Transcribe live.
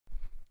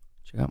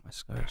Check out my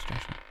scars,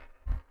 Joshua.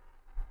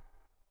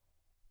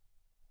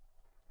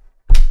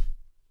 We're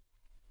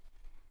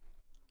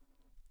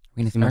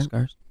gonna See my start.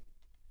 scars?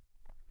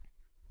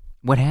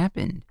 What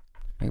happened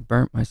I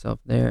burnt myself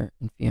there,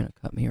 and Fiona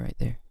cut me right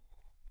there.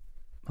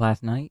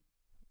 last night?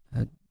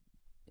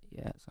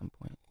 Yeah, at some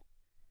point.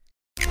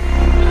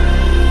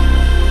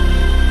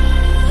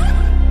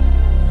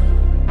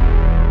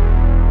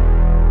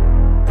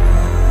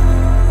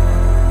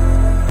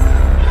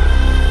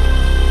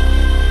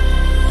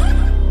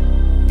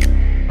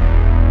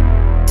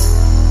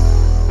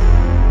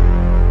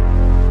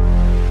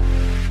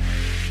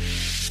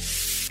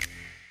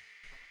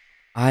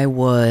 I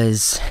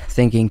was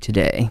thinking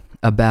today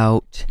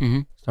about...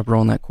 Mm-hmm. Stop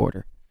rolling that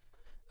quarter.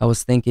 I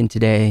was thinking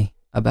today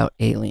about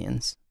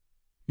aliens.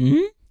 Hmm?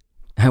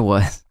 I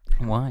was.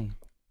 Why?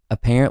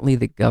 Apparently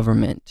the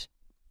government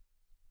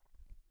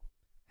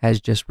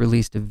has just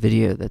released a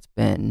video that's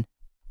been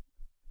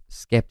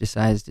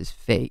skepticized as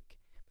fake.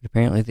 But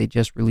apparently they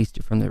just released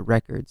it from their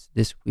records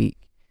this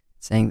week,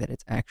 saying that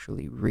it's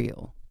actually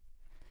real.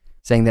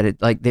 Saying that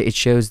it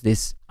shows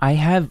this I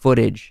have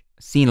footage.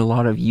 seen a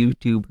lot of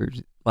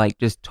YouTubers like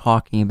just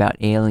talking about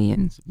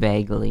aliens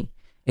vaguely.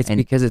 It's And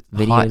because it's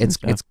videos hot. and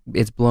stuff.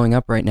 It's blowing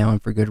up right now,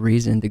 and for good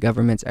reason. The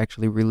government's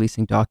actually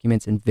releasing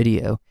documents and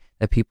video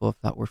that people have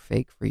thought were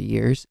fake for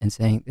years, and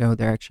saying, "No,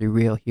 they're actually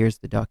real. Here's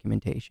the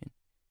documentation."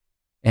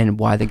 And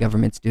why the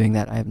government's doing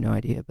that, I have no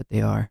idea, but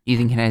they are. Do you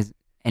think it has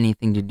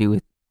anything to do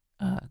with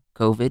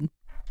COVID?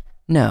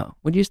 No,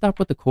 would you stop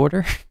with the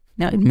quarter?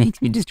 No, it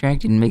makes me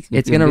distracted and makes me.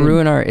 It's feel gonna good.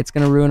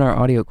 ruin our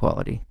audio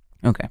quality.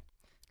 Okay.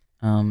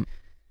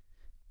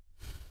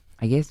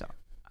 I guess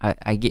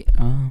I get.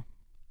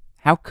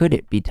 How could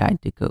it be tied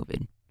to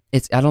COVID?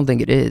 I don't think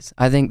it is.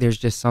 I think there's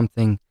just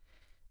something.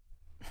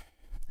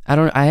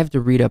 I have to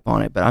read up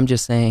on it, but I'm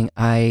just saying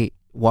I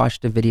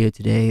watched a video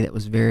today that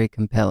was very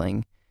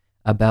compelling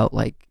about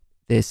like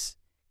this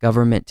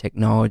government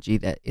technology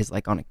that is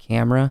like on a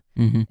camera,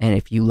 Mm-hmm. and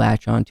if you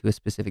latch onto a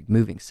specific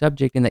moving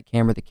subject in that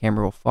camera, the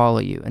camera will follow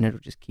you and it'll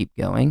just keep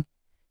going,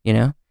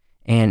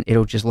 and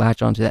it'll just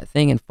latch onto that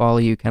thing and follow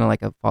you, kind of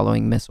like a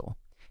following missile,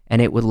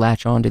 and it would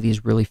latch onto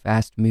these really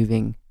fast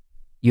moving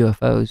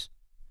UFOs,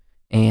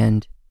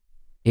 and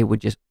it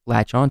would just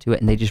latch onto it,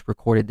 and they just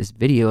recorded this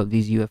video of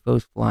these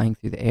UFOs flying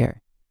through the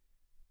air.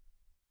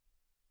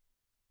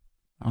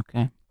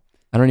 Okay.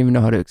 I don't even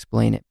know how to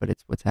explain it, but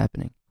it's what's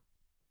happening.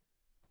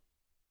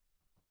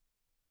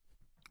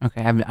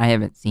 Okay. I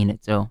haven't seen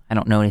it, so I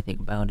don't know anything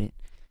about it.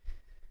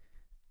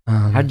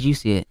 Um, How did you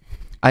see it?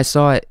 I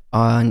saw it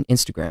on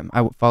Instagram.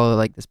 I would follow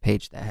like this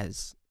page that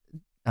has,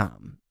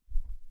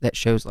 that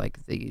shows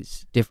like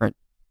these different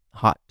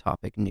hot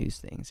topic news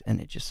things, and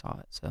it just saw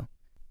it. So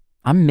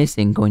I'm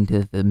missing going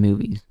to the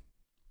movies.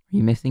 Are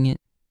you missing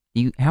it?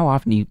 How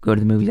often do you go to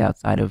the movies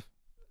outside of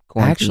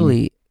quarantine?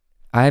 actually,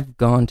 I've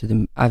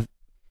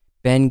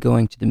been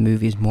going to the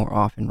movies more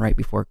often right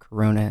before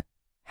Corona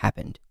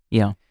happened.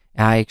 Yeah.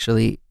 I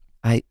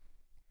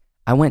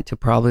went to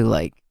probably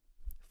like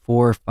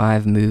 4 or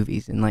 5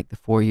 movies in like the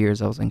 4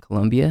 years I was in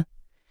Columbia,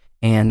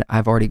 and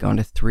I've already gone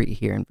to 3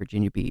 here in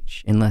Virginia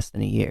Beach in less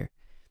than a year.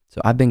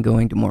 So I've been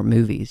going to more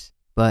movies,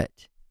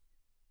 but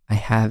I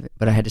had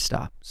to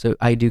stop. So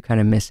I do kind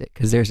of miss it,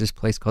 because there's this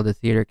place called the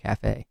Theater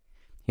Cafe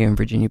here in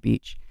Virginia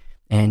Beach,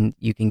 and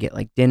you can get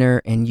like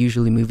dinner, and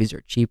usually movies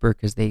are cheaper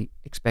because they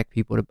expect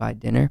people to buy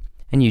dinner,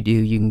 and you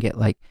can get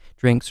like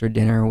drinks or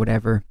dinner or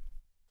whatever,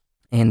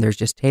 and there's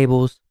just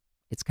tables.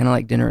 It's kind of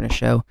like dinner and a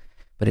show,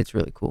 but it's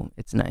really cool.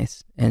 It's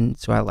nice, and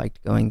so I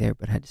liked going there,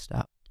 but I had to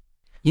stop.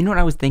 You know what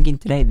I was thinking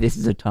today? This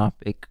is a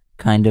topic,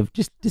 kind of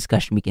just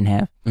discussion we can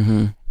have.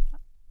 Mm-hmm.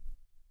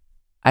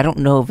 I don't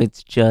know if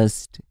it's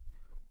just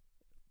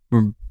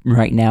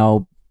right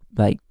now,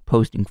 like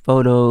posting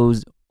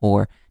photos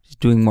or just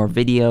doing more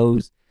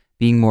videos,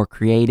 being more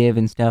creative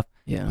and stuff.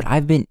 Yeah. But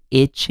I've been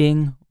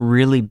itching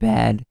really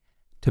bad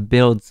to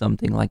build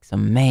something like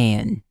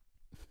Like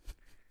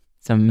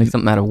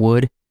something out of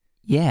wood.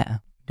 Yeah.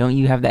 Don't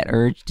you have that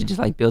urge to just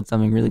like build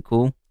something really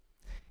cool?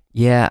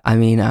 Yeah, I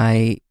mean,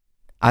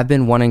 I've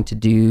been wanting to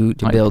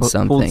Like, build pull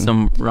something.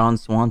 some Ron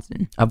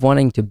Swanson. I'm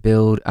wanting to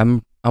build.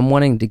 I'm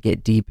wanting to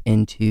get deep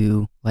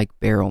into like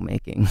barrel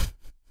making.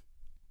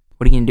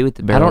 What are you gonna do with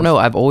the barrels? I don't know.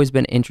 I've always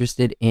been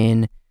interested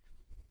in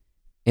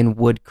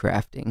wood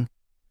crafting,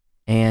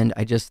 and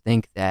I just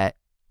think that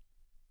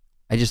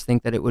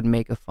it would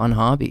make a fun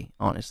hobby.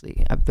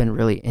 Honestly, I've been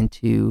really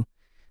into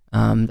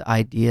the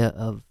idea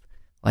of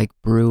like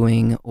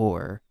brewing,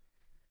 or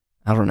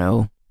I don't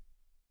know,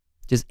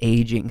 just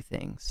aging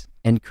things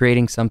and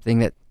creating something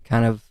that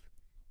kind of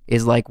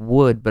is like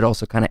wood, but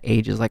also kind of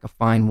ages like a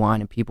fine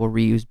wine, and people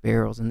reuse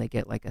barrels and they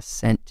get like a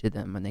scent to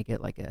them, and they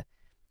get like a,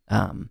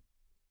 I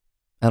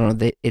don't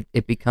know,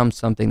 it becomes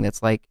something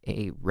that's like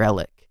a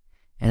relic,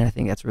 and I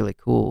think that's really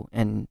cool,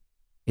 and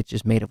it's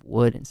just made of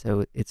wood, and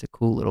so it's a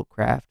cool little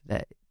craft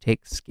that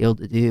takes skill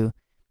to do,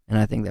 and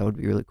I think that would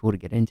be really cool to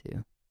get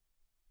into.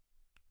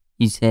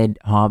 You said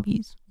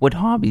hobbies. What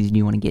hobbies do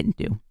you want to get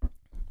into?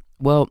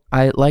 Well,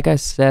 like I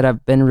said,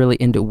 I've been really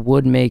into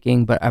wood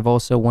making, but I've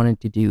also wanted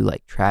to do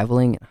like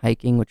traveling and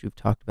hiking, which we've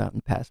talked about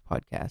in past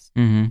podcasts.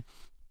 Mm-hmm.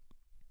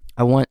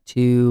 I want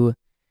to.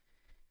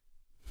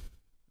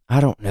 I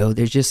don't know.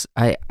 There's just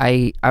I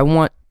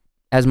want,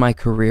 as my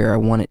career, I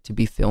want it to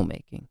be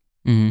filmmaking.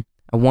 Mm-hmm.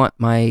 I want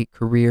my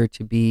career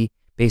to be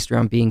based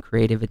around being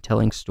creative and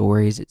telling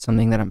stories. It's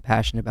something that I'm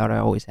passionate about. I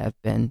always have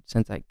been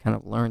since I kind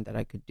of learned that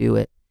I could do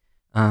it.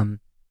 And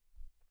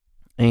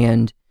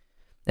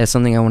that's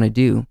something I want to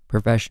do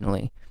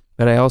professionally.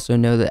 But I also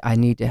know that I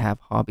need to have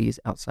hobbies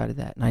outside of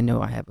that. And I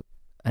know I have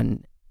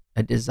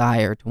a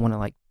desire to want to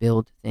like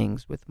build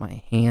things with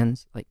my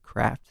hands, like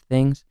craft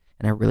things.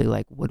 And I really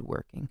like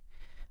woodworking.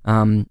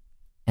 And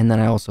then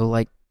I also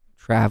like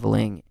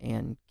traveling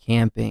and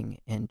camping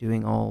and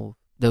doing all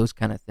those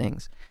kind of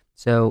things.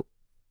 So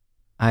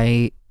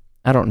I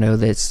don't know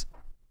this.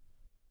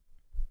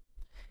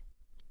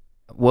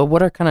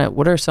 What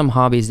are some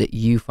hobbies that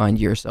you find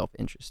yourself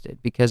interested?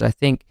 Because I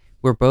think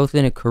we're both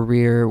in a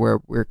career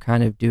where we're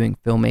kind of doing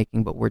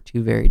filmmaking, but we're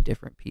two very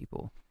different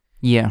people.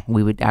 Yeah,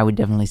 I would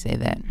definitely say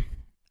that.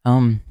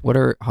 What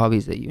are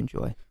hobbies that you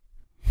enjoy?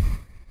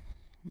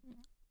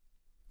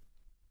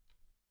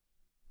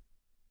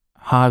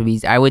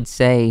 Hobbies, I would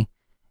say,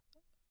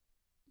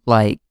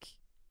 like,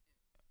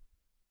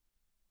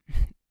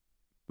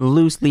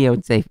 loosely, I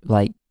would say,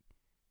 like,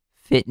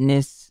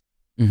 fitness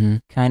Mm-hmm.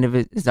 kind of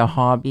is a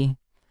hobby.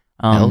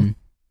 Health?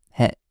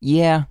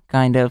 Yeah,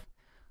 kind of.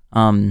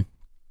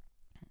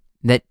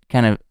 That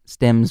kind of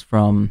stems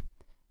from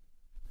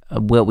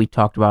what we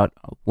talked about.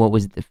 What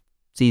was the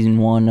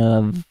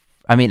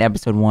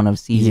episode 1 of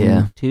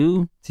season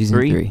 2? Season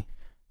 3.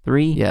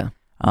 3? Yeah.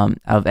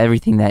 Of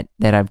everything that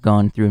I've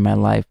gone through in my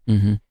life.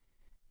 Mm-hmm.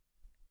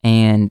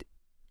 And,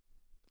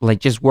 like,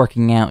 just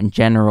working out in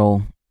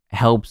general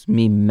helps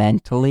me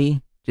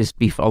mentally just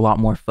be a lot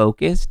more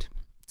focused.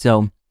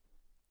 So,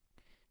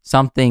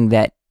 something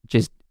that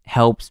just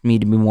helps me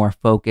to be more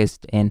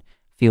focused and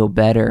feel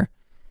better,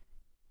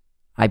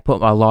 I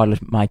put a lot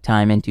of my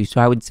time into. So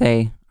I would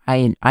say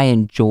I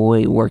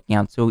enjoy working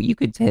out. So you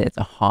could say that's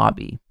a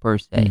hobby per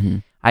se. Mm-hmm.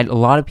 A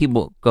lot of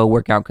people go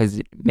work out because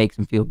it makes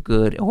them feel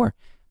good or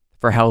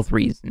for health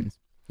reasons.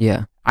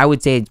 Yeah. I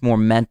would say it's more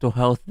mental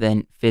health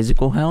than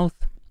physical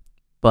health.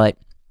 But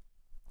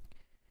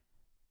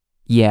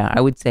yeah,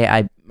 I would say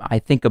I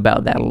think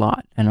about that a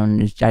lot.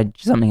 And it's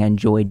just something I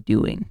enjoy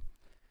doing.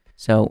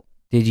 So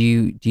do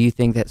you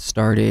think that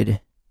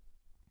started?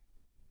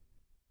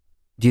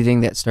 Do you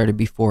think that started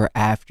before or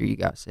after you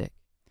got sick?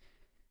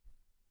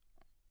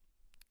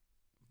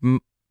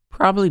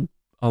 Probably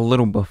a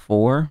little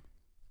before.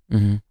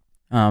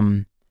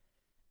 Mm-hmm.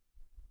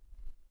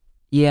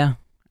 Yeah,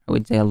 I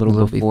would say a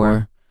little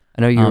before.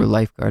 I know you were a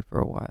lifeguard for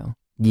a while.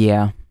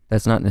 Yeah.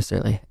 That's not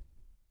necessarily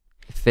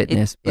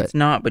fitness, but it's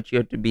not, but you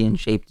have to be in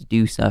shape to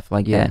do stuff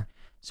like Yeah. that.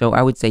 So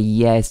I would say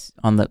yes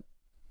on the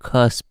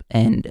cusp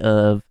end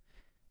of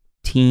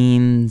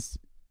teens,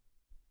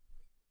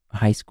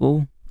 high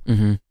school.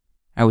 Mm-hmm.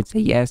 I would say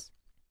yes.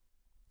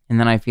 And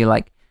then I feel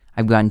like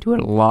I've gotten to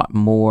it a lot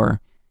more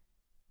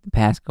the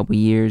past couple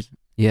years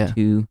Yeah.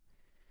 to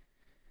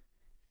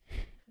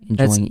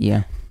enjoying it.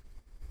 Yeah.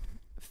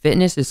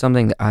 Fitness is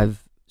something that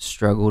I've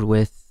struggled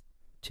with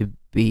to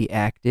be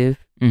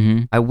active.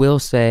 Mm-hmm. I will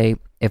say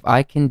if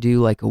I can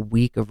do like a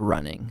week of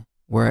running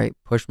where I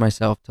push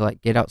myself to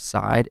like get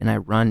outside and I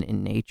run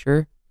in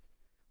nature,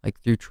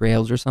 like through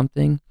trails or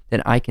something,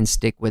 then I can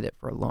stick with it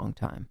for a long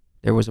time.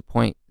 There was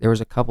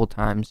a couple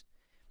times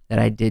that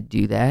I did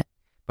do that,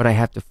 but I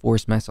have to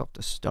force myself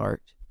to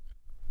start.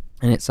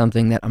 And it's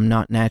something that I'm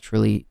not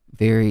naturally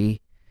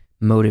very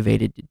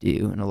motivated to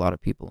do, and a lot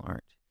of people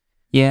aren't.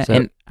 Yeah, So-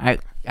 and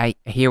I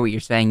hear what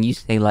you're saying. You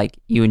say like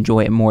you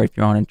enjoy it more if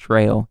you're on a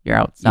trail, you're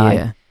outside.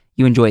 Yeah.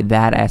 You enjoy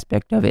that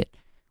aspect of it.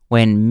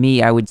 When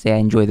me, I would say I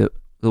enjoy the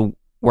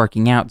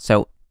working out.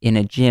 So in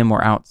a gym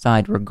or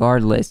outside,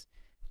 regardless,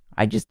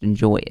 I just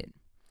enjoy it.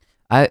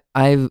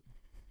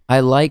 I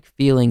like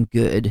feeling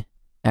good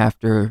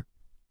after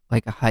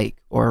like a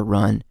hike or a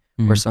run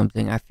or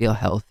something. I feel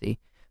healthy,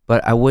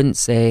 but I wouldn't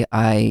say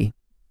I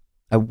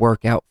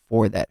work out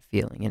for that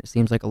feeling. And it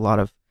seems like a lot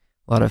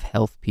of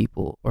health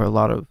people or a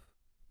lot of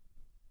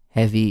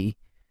heavy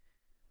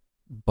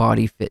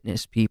body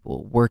fitness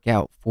people work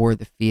out for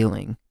the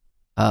feeling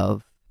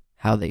of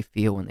how they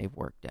feel when they've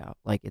worked out.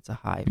 Like it's a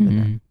high for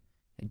them.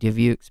 Have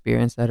you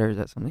experienced that, or is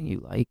that something you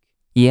like?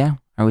 Yeah,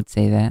 I would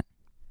say that.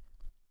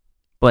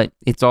 But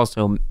it's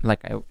also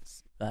like I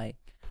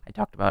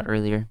talked about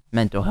earlier,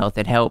 mental health.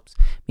 It helps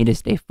me to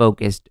stay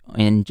focused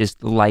in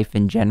just life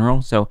in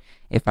general. So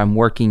if I'm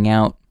working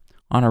out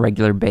on a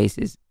regular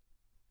basis,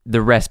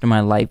 the rest of my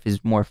life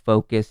is more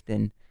focused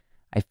and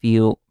I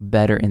feel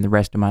better in the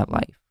rest of my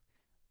life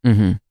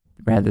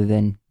rather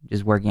than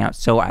just working out.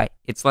 So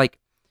it's like,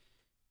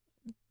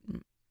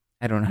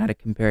 I don't know how to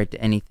compare it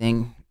to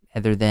anything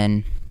other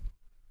than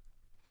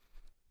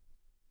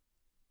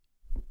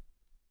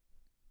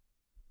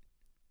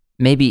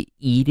maybe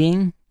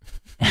eating.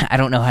 I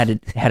don't know how to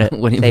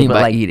What do you say, mean but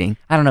by like, eating?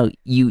 I don't know.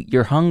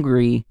 You're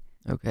hungry,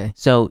 Okay.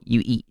 so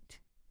you eat.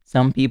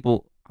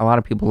 a lot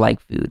of people like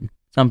food.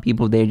 Some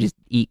people, they just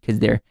eat because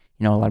they're,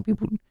 a lot of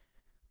people,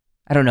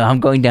 I don't know, I'm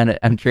going down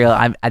a trail.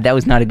 That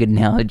was not a good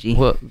analogy.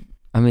 Well,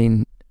 I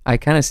mean, I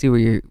kind of see what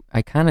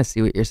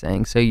you're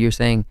saying. So you're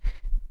saying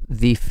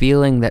the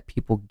feeling that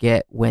people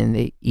get when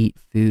they eat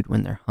food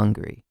when they're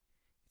hungry,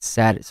 it's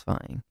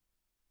satisfying.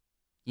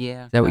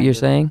 Yeah. Is that what you're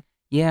saying?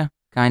 Yeah,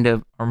 kind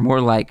of. Or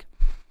more like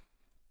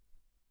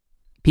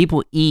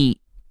people eat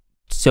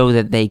so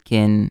that they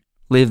can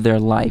live their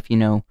life,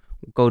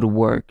 go to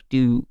work,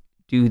 do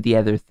the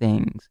other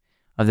things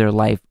of their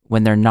life.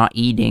 When they're not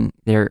eating,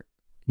 they're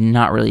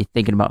not really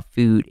thinking about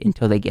food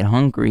until they get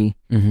hungry.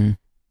 Mm-hmm.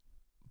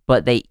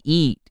 But they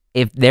eat.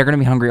 If they're going to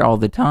be hungry all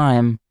the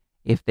time,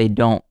 if they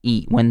don't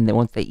eat,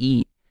 once they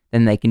eat,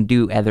 then they can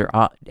do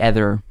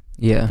other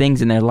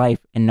things in their life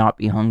and not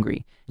be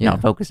hungry,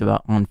 not focus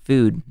on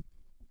food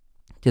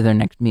to their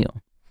next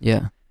meal.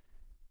 Yeah.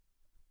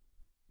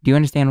 Do you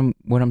understand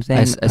what I'm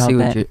saying?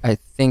 I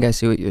think I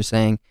see what you're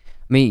saying.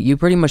 I mean, you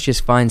pretty much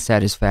just find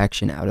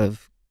satisfaction out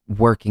of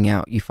working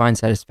out. You find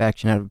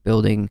satisfaction out of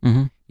building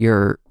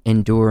your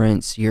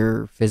endurance,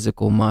 your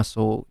physical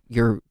muscle.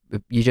 You're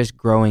just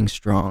growing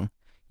strong.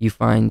 You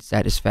find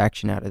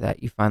satisfaction out of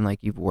that. You find like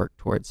you've worked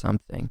towards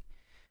something.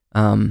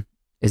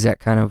 Is that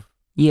kind of?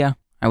 Yeah,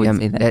 I would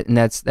say that. And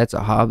that's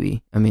a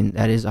hobby. I mean,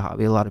 that is a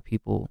hobby. A lot of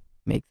people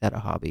make that a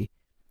hobby.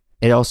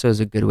 It also is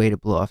a good way to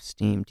blow off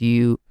steam.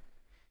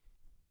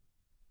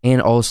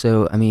 And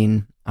also, I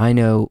mean, I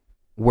know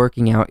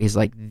working out is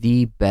like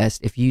the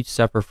best if you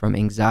suffer from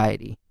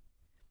anxiety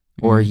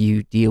or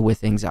you deal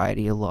with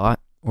anxiety a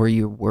lot or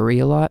you worry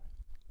a lot.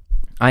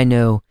 I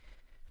know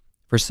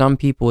for some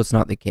people it's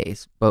not the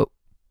case, but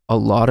a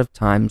lot of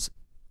times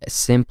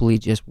simply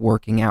just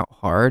working out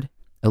hard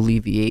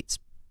alleviates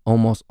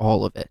almost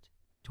all of it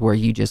to where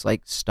you just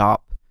like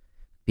stop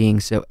being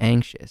so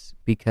anxious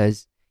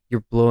because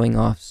you're blowing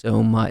off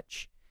so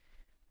much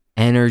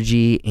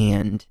energy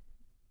and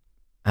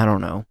I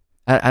don't know.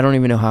 I don't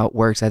even know how it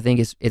works. I think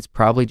it's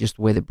probably just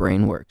the way the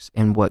brain works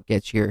and what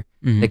gets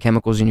the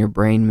chemicals in your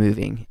brain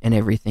moving and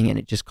everything, and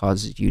it just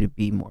causes you to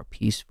be more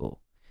peaceful.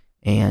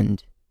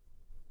 And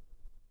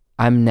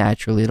I'm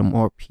naturally a little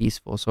more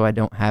peaceful, so I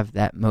don't have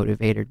that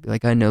motivator to be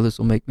like, I know this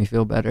will make me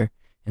feel better,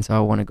 and so I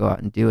want to go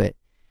out and do it.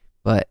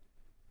 But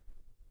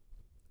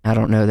I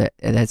don't know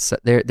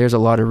there's a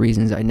lot of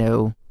reasons I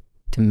know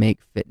to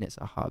make fitness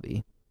a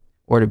hobby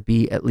or to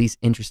be at least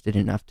interested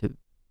enough to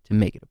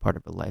make it a part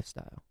of a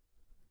lifestyle.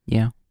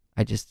 Yeah.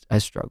 I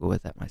struggle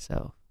with that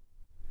myself.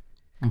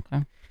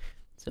 Okay.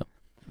 So,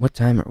 what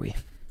time are we?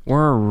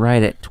 We're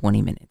right at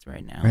 20 minutes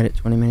right now. Right at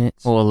 20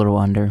 minutes? Well, a little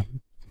under.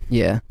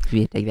 Yeah.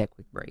 We take that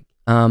quick break.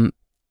 I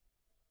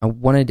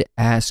wanted to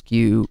ask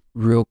you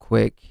real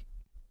quick.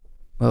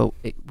 Well,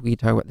 we can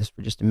talk about this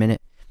for just a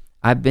minute.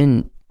 We've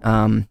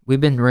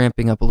been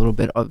ramping up a little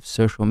bit of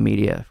social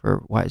media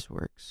for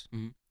WiseWorks.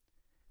 Mm-hmm.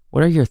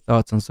 What are your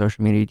thoughts on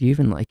social media? Do you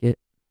even like it?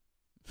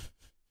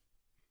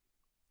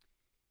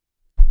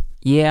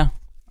 Yeah,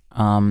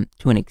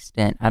 to an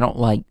extent. I don't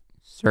like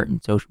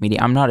certain social media.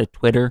 I'm not a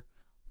Twitter.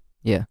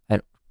 Yeah. I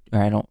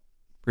don't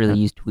really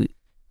use tweet.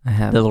 I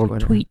have the little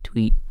Twitter.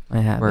 tweet. I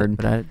have word. It,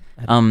 but I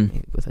don't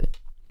hate with it.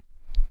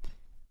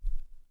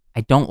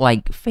 I don't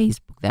like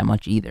Facebook that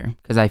much either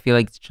because I feel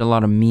like it's just a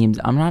lot of memes.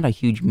 I'm not a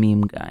huge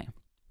meme guy,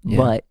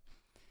 but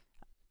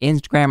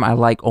Instagram I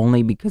like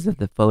only because of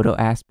the photo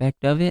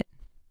aspect of it.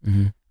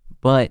 Mm-hmm.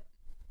 But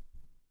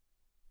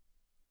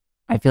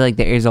I feel like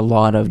there is a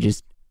lot of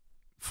just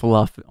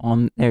fluff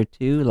on there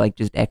too, like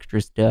just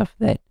extra stuff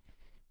that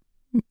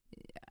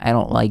I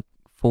don't like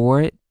for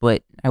it,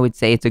 but I would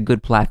say it's a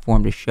good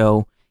platform to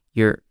show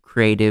your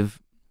creative.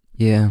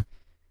 Yeah.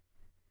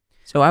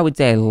 So I would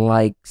say I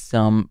like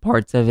some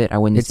parts of it. I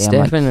wouldn't say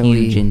I'm like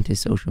huge into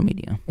social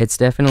media. It's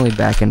definitely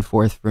back and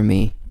forth for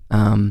me.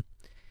 I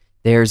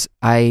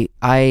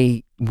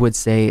would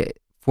say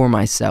for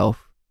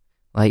myself,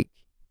 like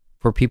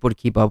for people to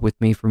keep up with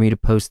me, for me to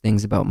post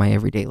things about my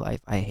everyday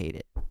life, I hate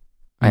it.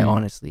 I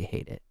honestly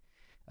hate it.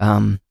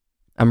 I'm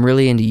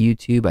really into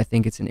YouTube. I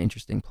think it's an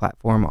interesting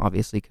platform,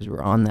 obviously, because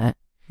we're on that.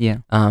 Yeah.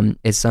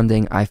 It's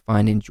something I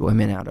find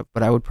enjoyment out of,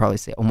 but I would probably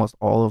say almost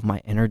all of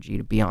my energy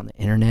to be on the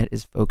internet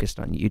is focused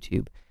on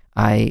YouTube.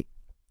 I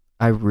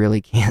really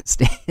can't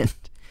stand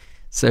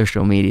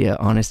social media,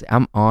 honestly.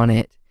 I'm on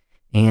it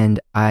and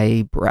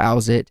I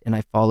browse it and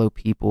I follow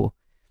people,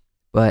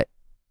 but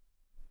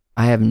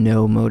I have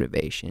no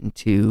motivation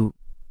to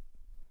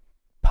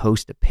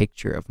post a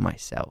picture of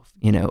myself,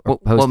 or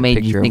post what a made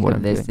picture you think of what of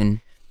I'm this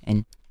doing.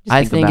 and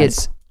I think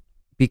it's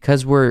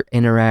because we're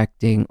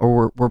interacting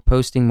or we're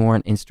posting more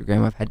on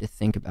Instagram. I've had to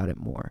think about it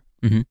more.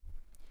 Mm-hmm.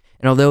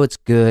 And although it's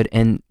good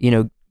and,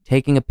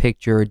 taking a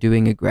picture or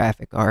doing a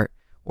graphic art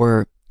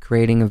or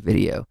creating a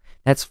video,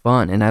 that's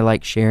fun. And I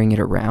like sharing it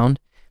around,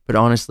 but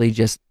honestly,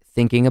 just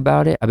thinking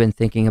about it, I've been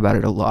thinking about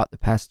it a lot the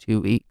past 2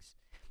 weeks.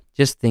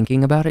 Just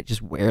thinking about it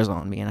just wears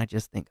on me. And I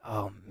just think,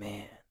 oh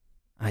man,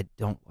 I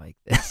don't like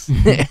this.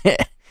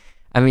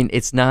 I mean,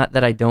 it's not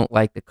that I don't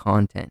like the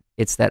content.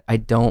 It's that I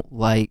don't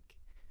like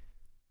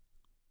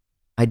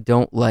I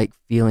don't like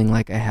feeling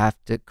like I have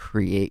to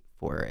create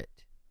for it,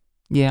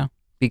 Yeah.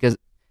 because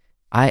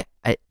I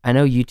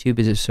know YouTube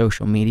is a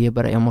social media,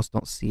 but I almost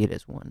don't see it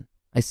as one.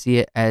 I see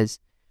it as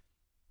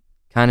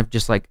kind of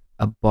just like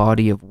a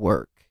body of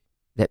work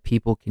that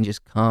people can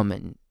just come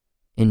and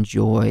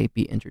enjoy,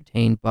 be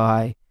entertained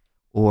by,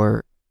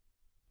 or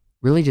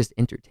really just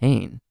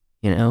entertain,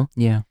 you know?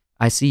 Yeah.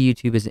 I see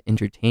YouTube as an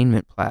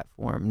entertainment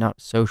platform, not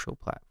a social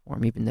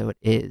platform, even though it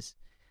is.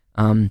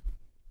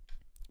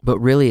 But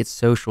really it's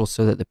social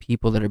so that the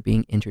people that are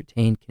being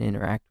entertained can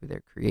interact with their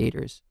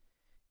creators,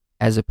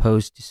 as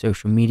opposed to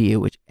social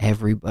media, which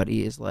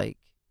everybody is like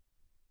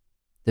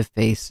the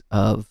face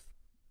of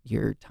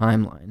your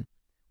timeline,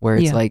 where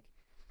it's Yeah. like,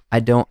 I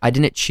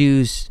didn't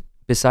choose,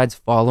 besides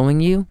following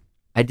you,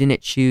 I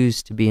didn't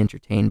choose to be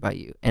entertained by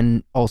you.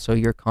 And also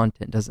your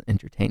content doesn't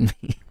entertain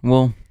me.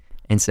 Well,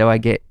 And so I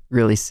get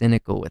really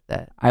cynical with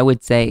that. I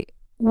would say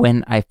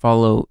when I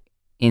follow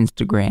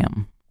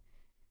Instagram,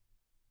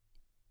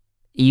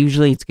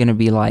 usually it's going to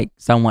be like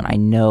someone I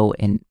know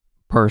and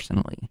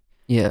personally.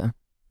 Yeah.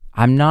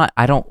 I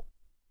don't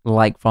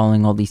like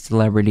following all these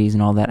celebrities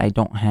and all that. I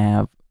don't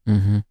have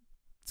Mm-hmm.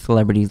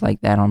 celebrities like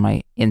that on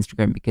my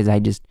Instagram because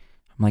I'm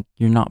like,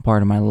 you're not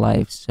part of my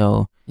life.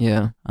 So,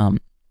 Yeah.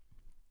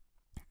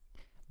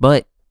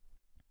 but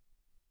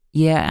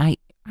yeah,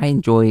 I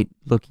enjoy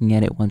looking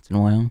at it once in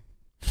a while.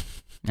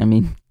 I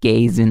mean,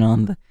 gazing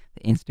on the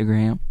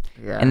Instagram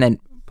Yeah. and then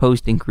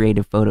posting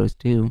creative photos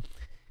too.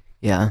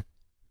 Yeah.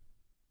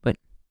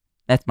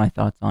 That's my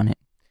thoughts on it.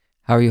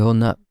 How are you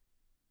holding up?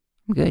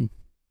 I'm good.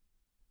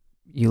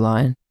 You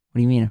lying? What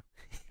do you mean?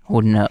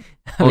 Holding up.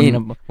 I mean,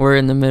 Holding up. we're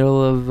in the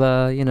middle of,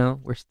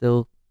 we're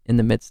still in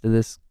the midst of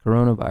this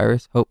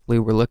coronavirus. Hopefully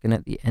we're looking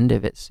at the end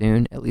of it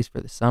soon, at least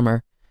for the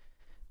summer.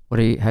 How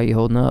are you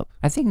holding up?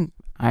 I think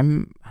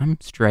I'm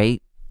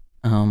straight.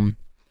 I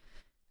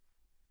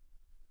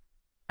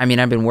mean,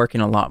 I've been working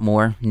a lot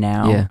more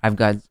now. Yeah. I've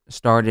got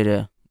started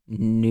a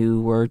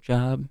newer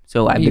job,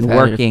 so I've You've been had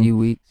it a working, few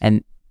weeks.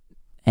 and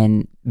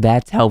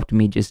that's helped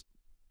me just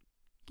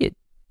get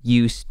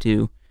used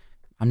to.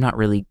 I'm not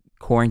really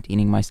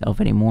quarantining myself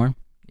anymore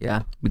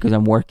Yeah. because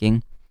I'm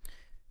working.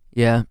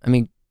 Yeah. I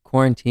mean,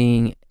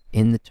 quarantining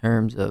in the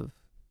terms of,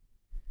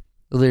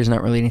 well, there's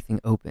not really anything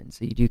open,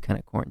 so you do kind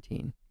of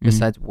quarantine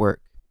besides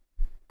work,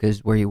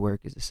 because where you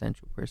work is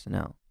essential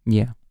personnel.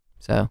 Yeah.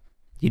 So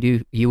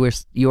you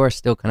are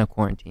still kind of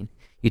quarantined.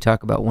 You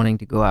talk about wanting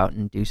to go out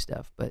and do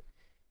stuff, but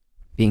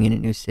being in a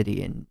new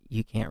city, and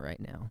you can't right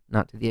now,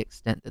 not to the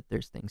extent that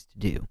there's things to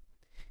do.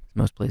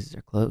 Most places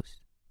are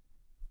closed.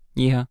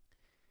 Yeah.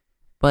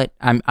 But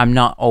I'm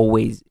not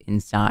always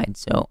inside,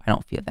 so I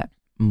don't feel that.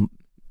 I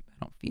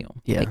don't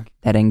feel like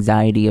that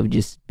anxiety of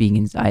just being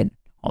inside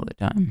all the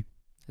time.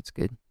 That's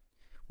good.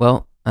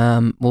 Well,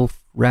 we'll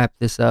wrap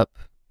this up.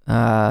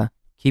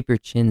 Keep your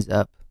chins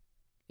up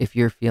if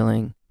you're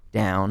feeling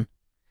down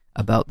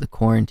about the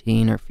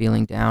quarantine or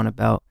feeling down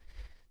about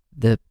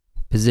the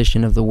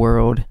position of the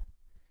world.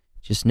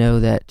 Just know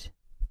that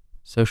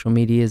social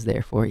media is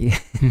there for you.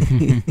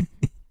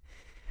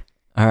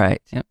 All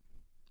right. Yep.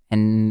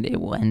 And it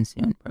will end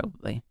soon,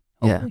 probably.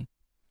 Hopefully.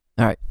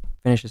 Yeah. All right.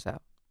 Finish this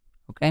out.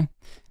 Okay.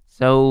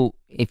 So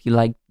if you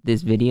liked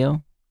this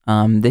video,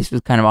 this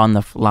was kind of on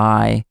the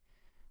fly.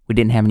 We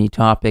didn't have any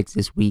topics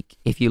this week.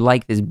 If you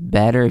like this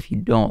better, if you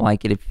don't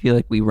like it, if you feel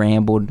like we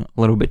rambled a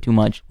little bit too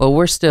much, Well,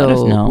 we're let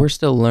us know.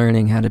 still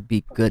learning how to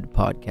be good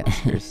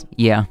podcasters.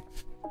 Yeah.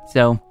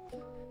 So,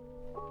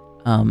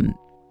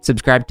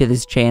 subscribe to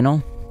this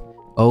channel.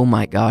 Oh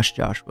my gosh,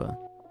 Joshua.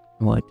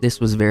 What? This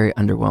was very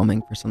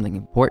underwhelming for something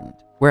important.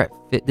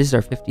 This is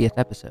our 50th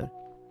episode.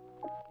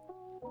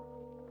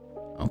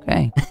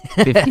 Okay.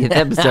 50th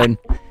episode.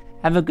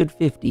 Have a good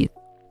 50th.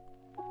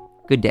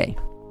 Good day.